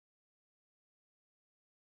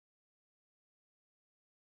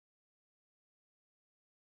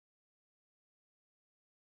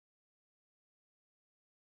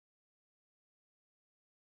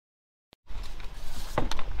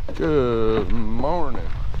Good morning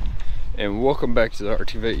and welcome back to the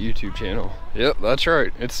Vette YouTube channel. Yep, that's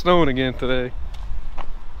right, it's snowing again today.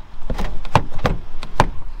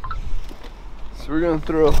 So we're gonna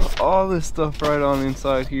throw all this stuff right on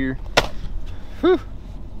inside here. Whew.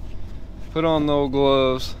 Put on the old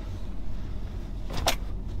gloves.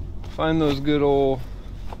 Find those good old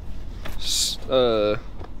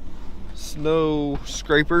snow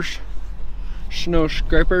scrapers,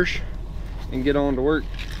 and get on to work.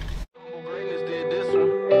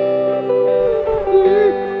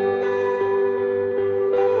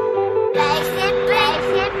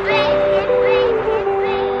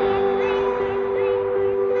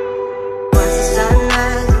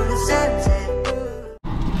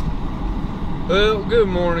 Well, good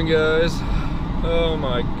morning, guys. Oh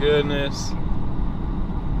my goodness,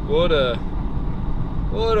 what a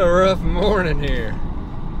rough morning here.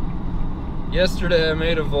 Yesterday I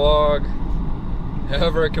made a vlog,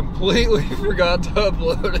 however I completely forgot to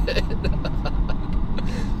upload it.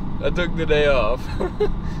 I took the day off.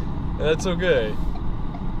 That's okay.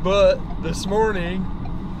 But this morning,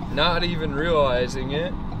 not even realizing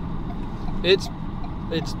it, it's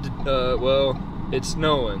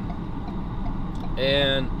snowing.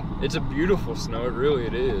 And it's a beautiful snow,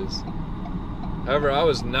 it is. However, I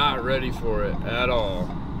was not ready for it at all.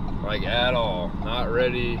 Like, at all. Not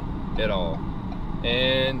ready at all.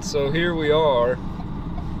 And so here we are,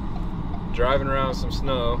 driving around some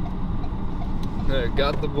snow.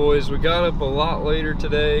 Got the boys, we got up a lot later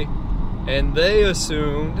today, and they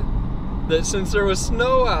assumed that since there was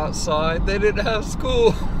snow outside, they didn't have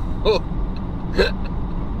school.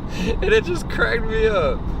 And it just cracked me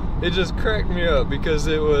up. It just cracked me up because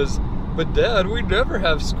it was, but Dad, we never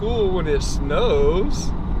have school when it snows.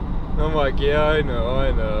 And I'm like, yeah, I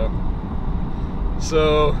know.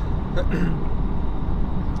 So,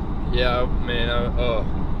 yeah, man,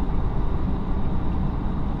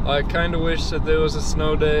 I kind of wish that there was a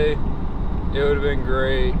snow day. It would have been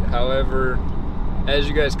great. However, as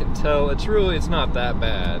you guys can tell, it's not that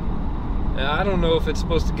bad. And I don't know if it's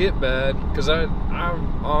supposed to get bad, because I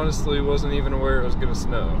honestly wasn't even aware it was gonna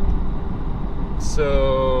snow.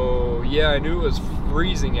 So yeah, I knew it was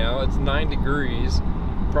freezing out. It's 9 degrees.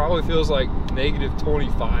 Probably feels like negative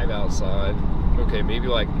 25 outside. Okay, maybe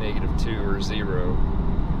like -2 or 0.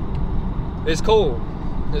 It's cold.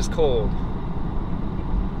 It's cold.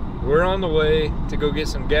 We're on the way to go get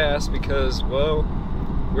some gas because, well,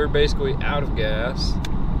 we're basically out of gas,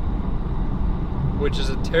 which is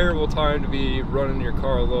a terrible time to be running your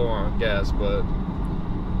car low on gas, but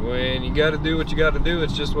when you gotta do what you gotta do,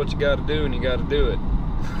 it's just what you gotta do, and you gotta do it.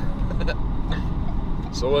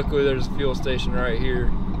 So luckily there's a fuel station right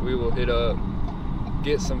here. We will hit up,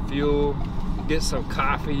 get some fuel, get some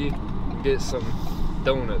coffee, get some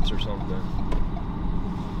donuts or something.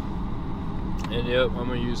 And yep, I'm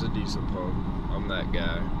gonna use a diesel pump. I'm that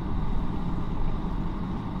guy.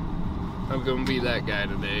 I'm gonna be that guy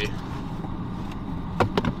today.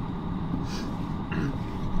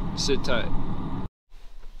 Sit tight.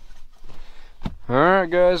 Alright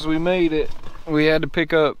guys, we made it. We had to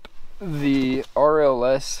pick up the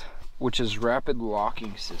RLS, which is rapid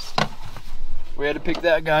locking system. We had to pick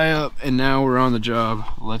that guy up, and now we're on the job.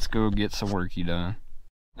 Let's go get some worky done.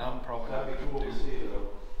 I'm probably not gonna do it.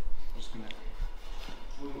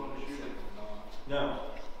 No.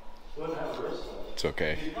 Wouldn't have a risk though. It's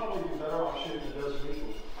okay. You'd probably be better off shooting a dozen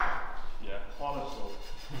people. Yeah, honestly.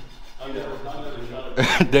 I never shot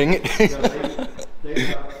it. Dang it. They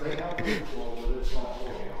have control, but it's not for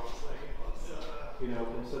them. You know,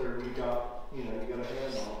 consider you got a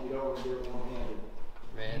hand on it. You don't want to do it one-handed.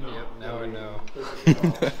 Man, yep, now I know.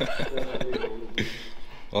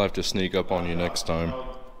 I'll have to sneak up on you next time.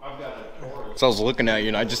 I've got a Taurus. So I was looking at you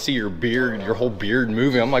and I just see your beard, your whole beard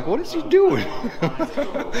moving. I'm like, what is he doing?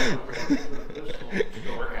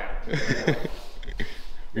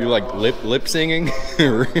 You're like lip singing? It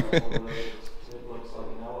looks like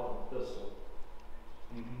an elephant pistol.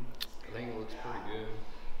 I think it looks pretty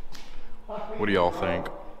good. What do y'all think?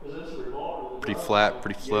 Pretty flat,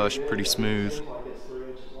 pretty flush, pretty smooth.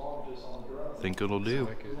 Think it'll do.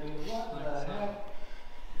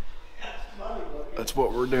 That's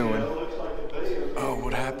what we're doing. Oh,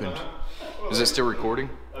 what happened? Is it still recording?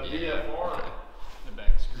 Yeah.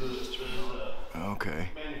 Okay.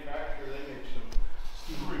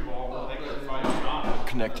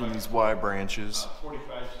 Connecting these Y branches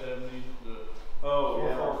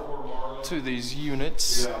to these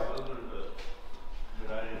units.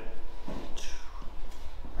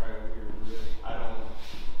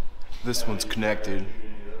 This one's connected.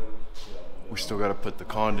 We still got to put the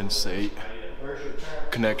condensate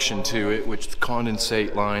connection to it, which the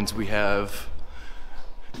condensate lines we have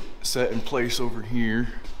set in place over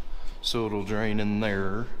here, so it'll drain in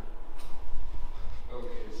there.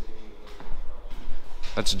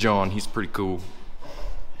 That's John, he's pretty cool.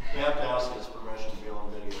 You have to ask his permission to be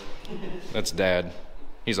on video. That's Dad,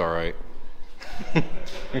 he's alright.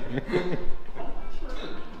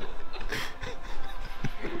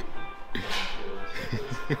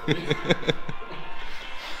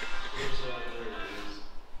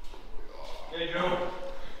 Hey Joe.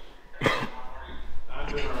 I'm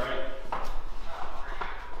doing alright.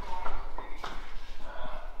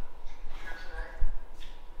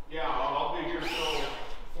 Yeah, I'll be here till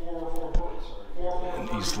 4:40. And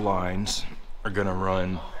these lines are gonna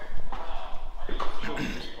run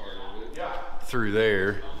through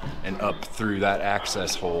there and up through that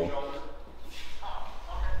access hole.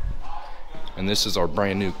 And this is our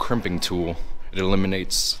brand new crimping tool. It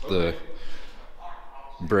eliminates the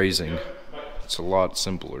brazing. It's a lot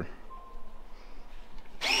simpler.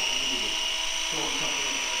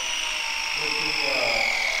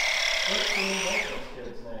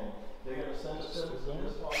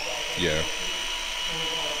 Yeah.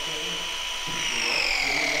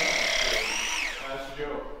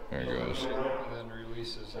 There it goes. And then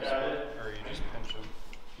releases this, or you just pinch them.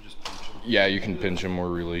 You just pinch them. Yeah, you can pinch them or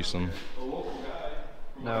release them.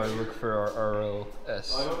 Now we look for our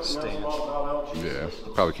RLS stand. Yeah,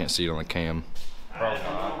 probably can't see it on the cam. Probably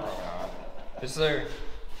not. It's there.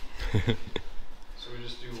 So we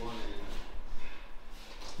just do one.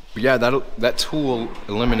 But yeah, that tool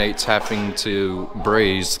eliminates having to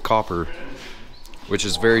braze copper, which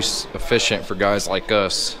is very efficient for guys like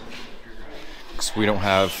us, because we don't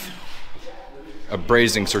have a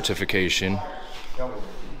brazing certification.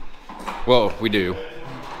 Well, we do.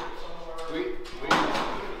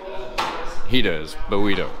 He does, but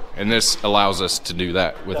we don't. And this allows us to do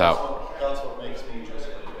that without. That's what makes me just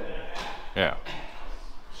like Yeah.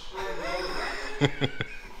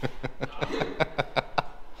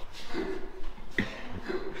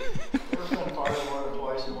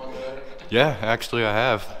 Yeah, actually I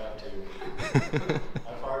have. I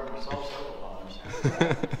fired myself several times.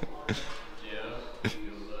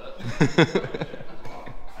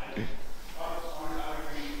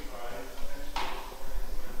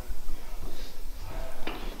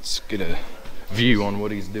 Let's get a view on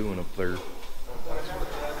what he's doing up there.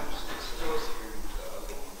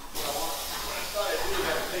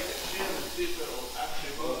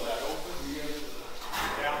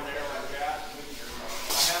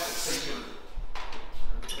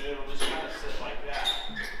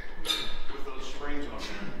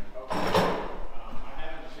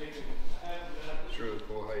 It's really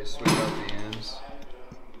cool how you swing out the ends,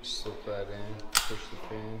 slip that in, push the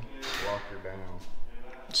pin, lock her down.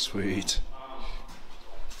 Sweet.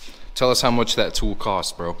 Tell us how much that tool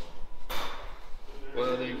costs, bro.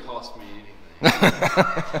 Well, it didn't cost me anything.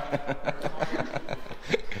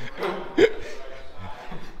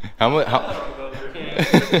 How much?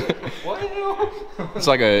 What? It's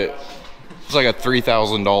like a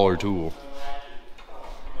 $3,000 tool,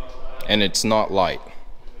 and it's not light.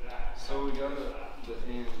 So we got the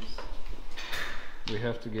ends. We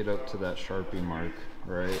have to get up to that Sharpie mark,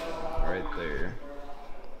 right there.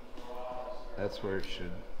 That's where it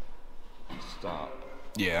should stop.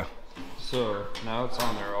 Yeah. So now it's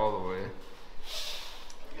on there all the way.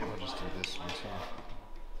 I'll just do this one too.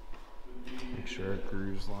 Make sure our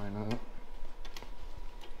grooves line up.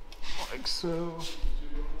 Like so.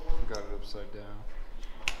 Got it upside down.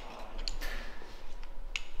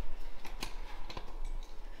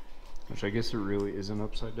 Which I guess it really isn't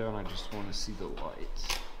upside down. I just want to see the lights.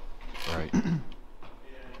 Right.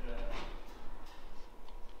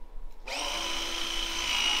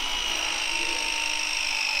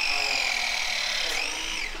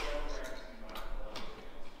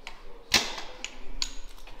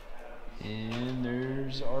 And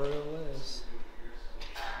there's RLS.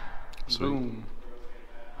 Sweet. Boom.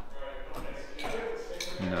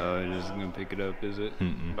 No, it isn't gonna pick it up, is it?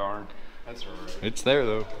 Mm-mm. Darn. That's alright. It's there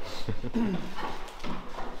though.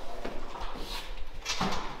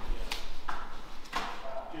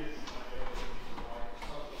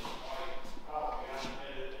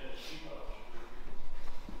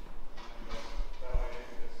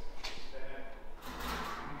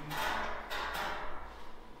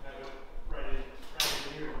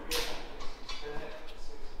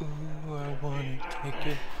 Ooh, I wanna take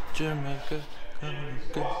it, Jamaica,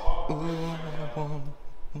 Jamaica. Ooh, I wanna.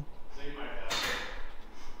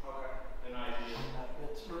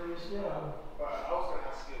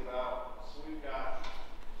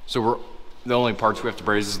 So we're the only parts we have to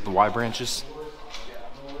braze is the Y branches.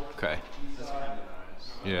 Okay. That's kind of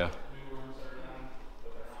nice. Yeah.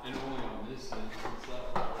 And only on this end, since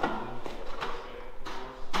that one.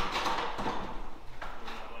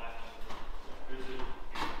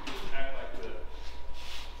 Act like the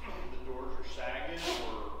doors are sagging,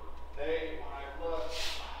 or hey, when I look,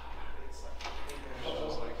 it's like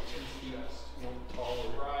It's like 2 feet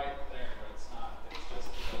taller. right there, but it's not. It's just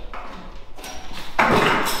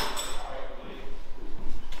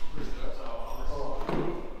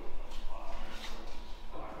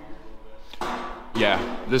Yeah,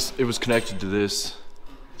 it was connected to this.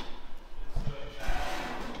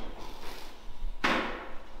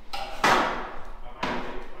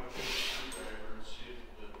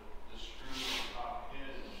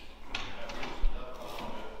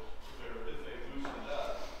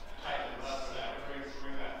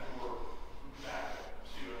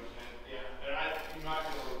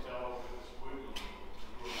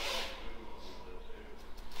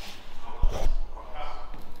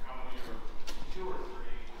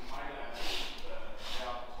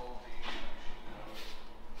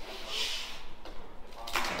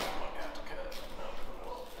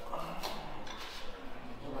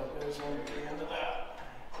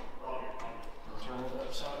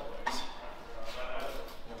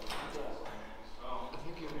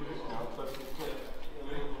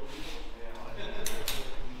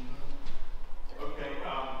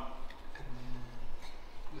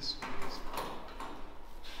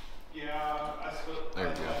 There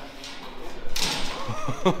you go.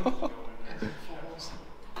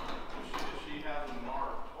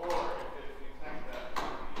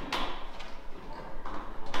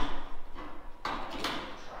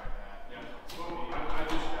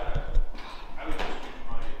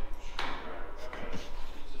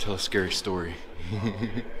 Tell a scary story.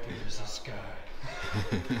 There's this guy.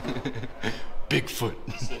 Bigfoot.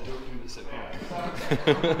 Said, don't do this at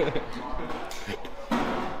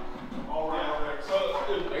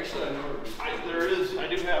Actually, I know I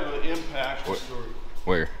do have an impact. What?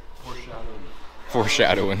 Where? Foreshadowing.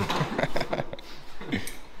 Foreshadowing.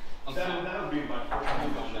 That would be my first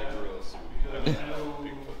move on that gorilla suit, because I know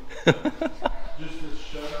just the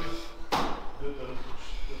shutters, the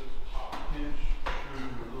top hinge screws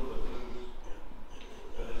are a little bit loose.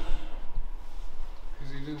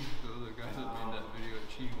 Because even the other guy that made that video at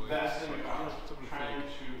Chihuahua, That's the thing, I'm trying to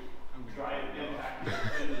try and impact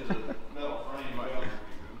it into the metal frame.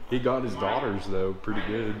 He got his daughters though pretty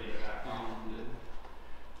good.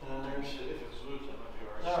 And then there's, if it's loose, that might be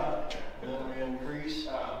alright. And then we increase,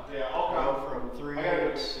 Yeah, go from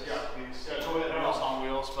 3/8. Schedule it else on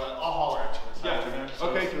wheels, but I'll holler at you this afternoon.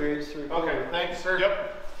 Okay. 3/8, 3/4. Okay, thanks, sir.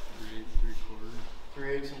 Yep. 3 8 3/4.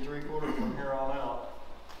 3/8 and 3/4 from here on out.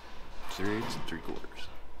 3/8 and 3/4.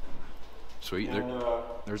 Sweet. And,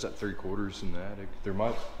 There's that 3/4 in the attic. There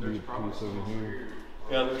might be a piece over here.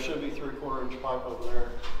 yeah, there should be 3/4 inch pipe over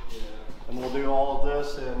there. Yeah. And we'll do all of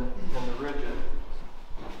this in the rigid.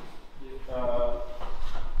 I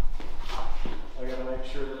gotta make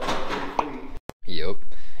sure that I'm 3 feet. Yep.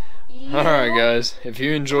 Alright guys, if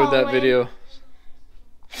you enjoyed that video,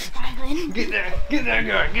 Rylan. get that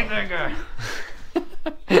guy.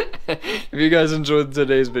 If you guys enjoyed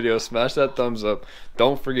today's video, smash that thumbs up.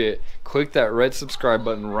 Don't forget, click that red subscribe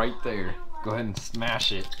button right there. Go ahead and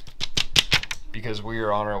smash it, because we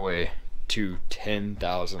are on our way to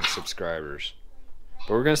 10,000 subscribers.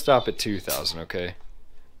 But we're gonna stop at 2,000, okay?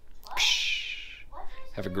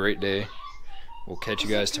 Have a great day. We'll catch you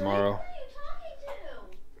guys tomorrow.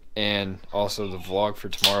 And also the vlog for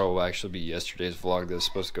tomorrow will actually be yesterday's vlog that was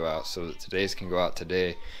supposed to go out, so that today's can go out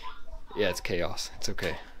today. Yeah, it's chaos. It's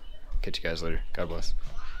okay. Catch you guys later. God bless.